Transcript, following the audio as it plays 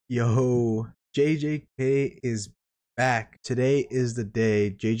Yo, JJK is back. Today is the day.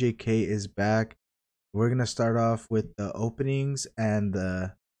 JJK is back. We're gonna start off with the openings and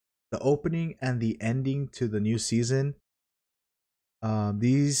the opening and the ending to the new season.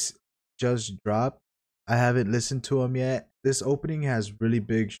 These just dropped. I haven't listened to them yet. This opening has really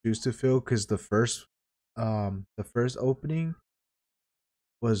big shoes to fill because the first opening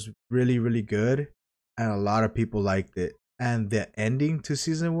was really good, and a lot of people liked it. And the ending to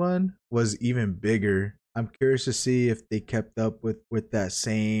season one was even bigger. I'm curious to see if they kept up with that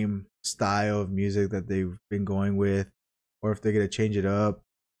same style of music that they've been going with, or if they're gonna change it up.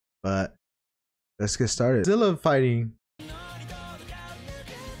 But let's get started. Zilla fighting.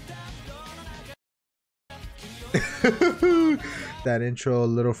 That intro a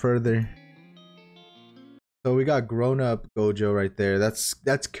little further. So we got grown up Gojo right there. That's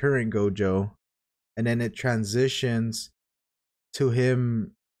current Gojo. And then it transitions to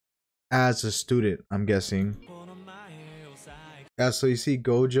him as a student, I'm guessing. Yeah, so you see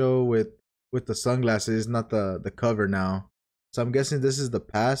Gojo with the sunglasses, not the cover now. So I'm guessing this is the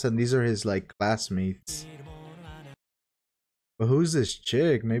past and these are his like classmates. But who's this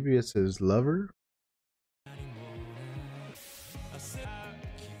chick? Maybe it's his lover?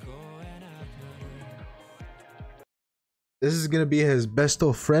 This is gonna be his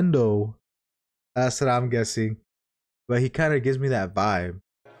besto friendo. That's what I'm guessing. But he kind of gives me that vibe.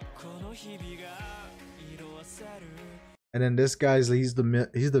 And then this guy's he's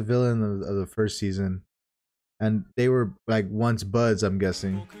the villain of the first season, and they were like once buds, I'm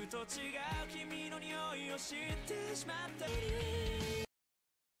guessing.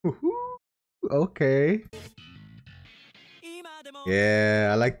 Okay. Yeah,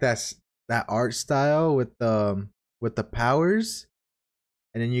 I like that art style with the powers.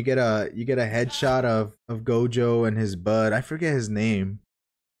 And then you get a headshot of Gojo and his bud. I forget his name,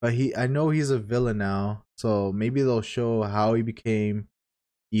 but I know he's a villain now. So maybe they'll show how he became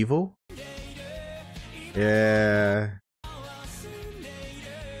evil. Yeah.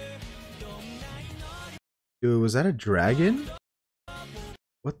 Dude, was that a dragon?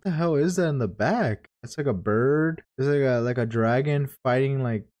 What the hell is that in the back? That's like a bird. It's like a dragon fighting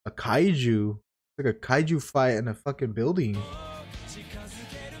like a kaiju. It's like a kaiju fight in a fucking building.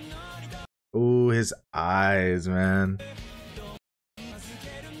 Ooh, his eyes, man.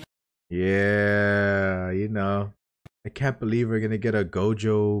 Yeah, you know. I can't believe we're gonna get a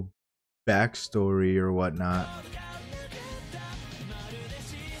Gojo backstory or whatnot.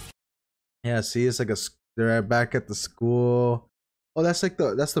 Yeah, see, it's like they're back at the school. Oh, that's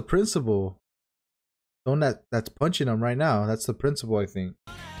the principal. The one that's punching him right now. That's the principal, I think.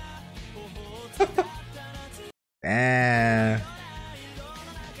 Damn.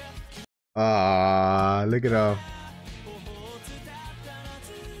 Ah, look at him.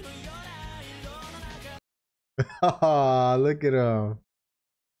 Ah, look at him.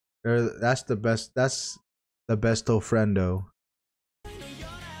 That's the best. That's the besto friendo.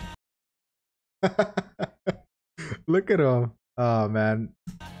 Look at him. Oh man,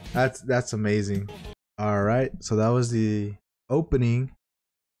 that's amazing. All right, so that was the opening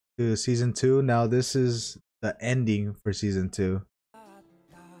to season 2. Now this is the ending for season 2.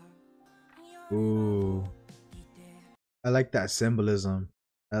 Ooh, I like that symbolism.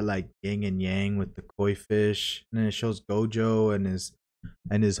 That like yin and yang with the koi fish, and then it shows Gojo and his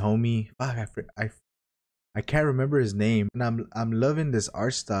homie. Fuck, I can't remember his name, and I'm loving this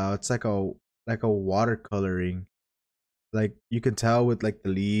art style. It's like a watercoloring. Like you can tell with like the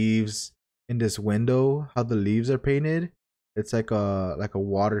leaves in this window how the leaves are painted. It's like a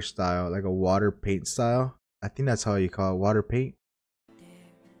water style, like a water paint style. I think that's how you call it, water paint.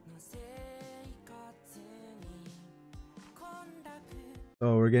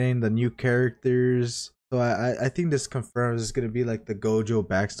 So we're getting the new characters. So I think this confirms it's gonna be like the Gojo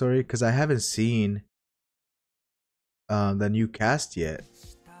backstory because I haven't seen the new cast yet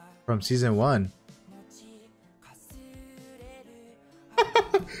from season 1.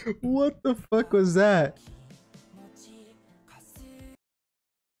 What the fuck was that?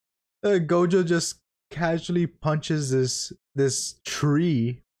 Gojo just casually punches this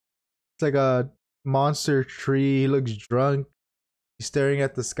tree. It's like a monster tree. He looks drunk. He's staring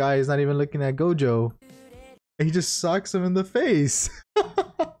at the sky. He's not even looking at Gojo. And he just socks him in the face.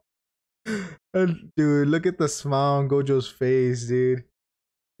 And dude, look at the smile on Gojo's face, dude.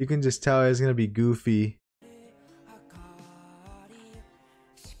 You can just tell it's gonna be goofy.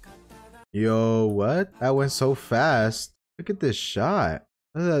 Yo, what? That went so fast. Look at this shot.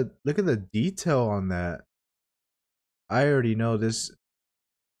 Look at the detail on that. I already know this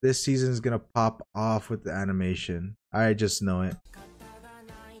season is gonna pop off with the animation. I just know it.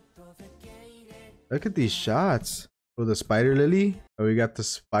 Look at these shots. Oh, the spider lily. Oh, we got the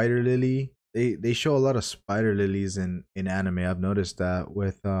spider lily. They show a lot of spider lilies in anime. I've noticed that.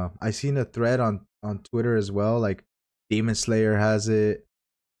 With I seen a thread on Twitter as well. Like Demon Slayer has it.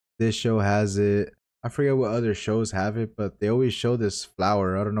 This show has it. I forget what other shows have it, but they always show this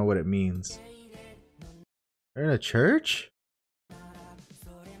flower. I don't know what it means. They're in a church?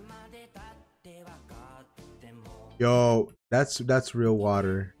 Yo, that's real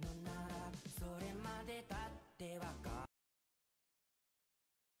water.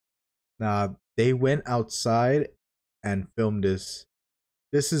 Nah, they went outside and filmed this.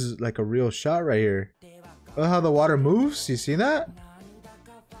 This is like a real shot right here. Look how the water moves. You see that?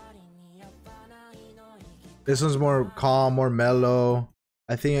 This one's more calm, more mellow.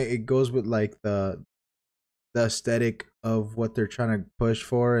 I think it goes with like the aesthetic of what they're trying to push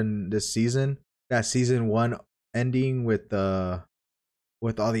for in this season. That season 1 ending with all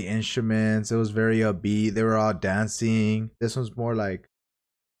the instruments. It was very upbeat. They were all dancing. This one's more like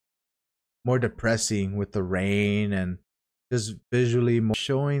more depressing with the rain and just visually more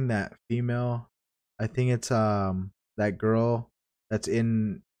showing that female. I think it's that girl that's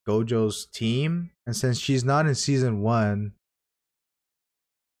in Gojo's team, and since she's not in season 1,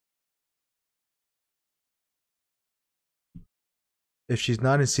 if she's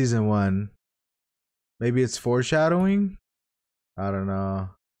not in season 1, maybe it's foreshadowing. I don't know.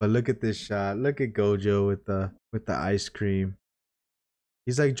 But look at this shot. Look at Gojo with the ice cream.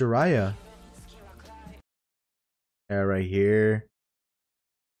 He's like Jiraiya. Yeah, right here.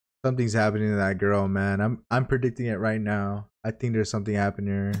 Something's happening to that girl, man. I'm predicting it right now. I think there's something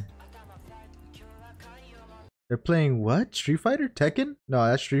happening here. They're playing what? Street Fighter? Tekken? No,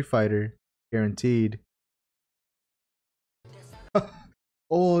 that's Street Fighter. Guaranteed.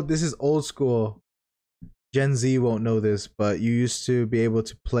 Oh, this is old school. Gen Z won't know this, but you used to be able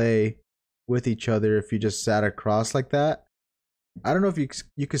to play with each other if you just sat across like that. I don't know if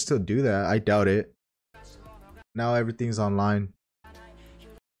you could still do that. I doubt it. Now everything's online.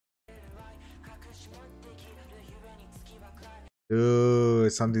 Ooh,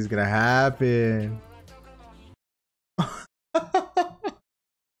 something's gonna happen.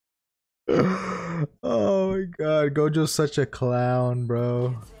 Oh my god, Gojo's such a clown,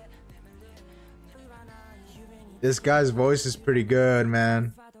 bro. This guy's voice is pretty good,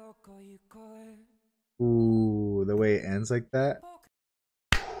 man. Ooh, the way it ends like that.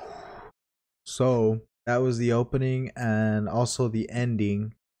 So, that was the opening and also the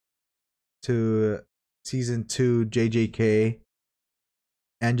ending to season 2 JJK.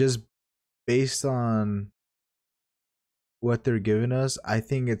 And just based on what they're giving us, I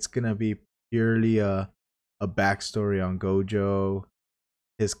think it's gonna be purely a backstory on Gojo,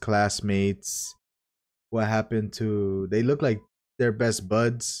 his classmates, what happened to. They look like they're best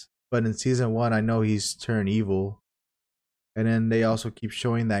buds, but in season 1, I know he's turned evil. And then they also keep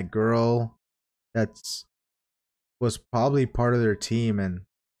showing that girl that's was probably part of their team, and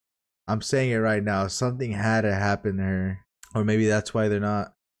I'm saying it right now, something had to happen to her. Or maybe that's why they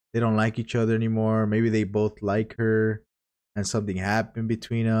don't like each other anymore. Maybe they both like her and something happened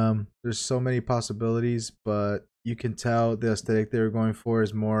between them. There's so many possibilities, but you can tell the aesthetic they were going for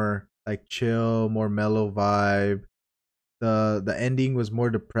is more like chill, more mellow vibe. The ending was more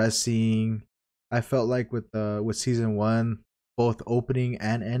depressing. I felt like with season 1, both opening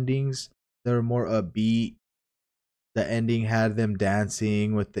and endings, they were more upbeat. The ending had them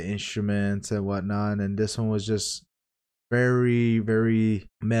dancing with the instruments and whatnot, and this one was just very, very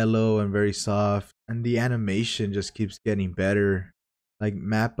mellow and very soft. And the animation just keeps getting better. Like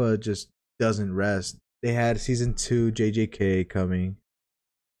Mappa just doesn't rest. They had season 2 JJK coming.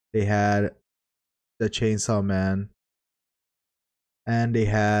 They had the Chainsaw Man. And they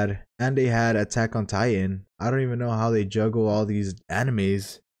had Attack on Titan. I don't even know how they juggle all these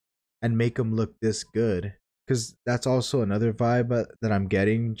animes and make them look this good. Because that's also another vibe that I'm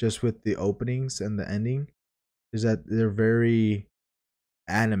getting just with the openings and the ending, is that they're very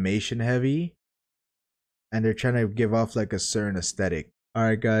animation heavy and they're trying to give off like a certain aesthetic.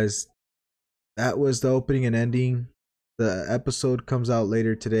 Alright guys, that was the opening and ending. The episode comes out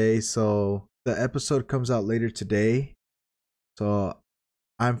later today, so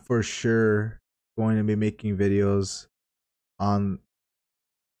I'm for sure going to be making videos on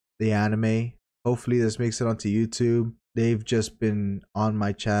the anime. Hopefully this makes it onto YouTube. They've just been on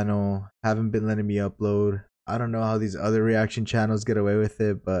my channel, haven't been letting me upload. I don't know how these other reaction channels get away with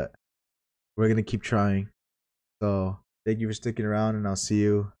it, but we're gonna keep trying. So thank you for sticking around, and I'll see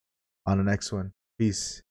you on the next one. Peace.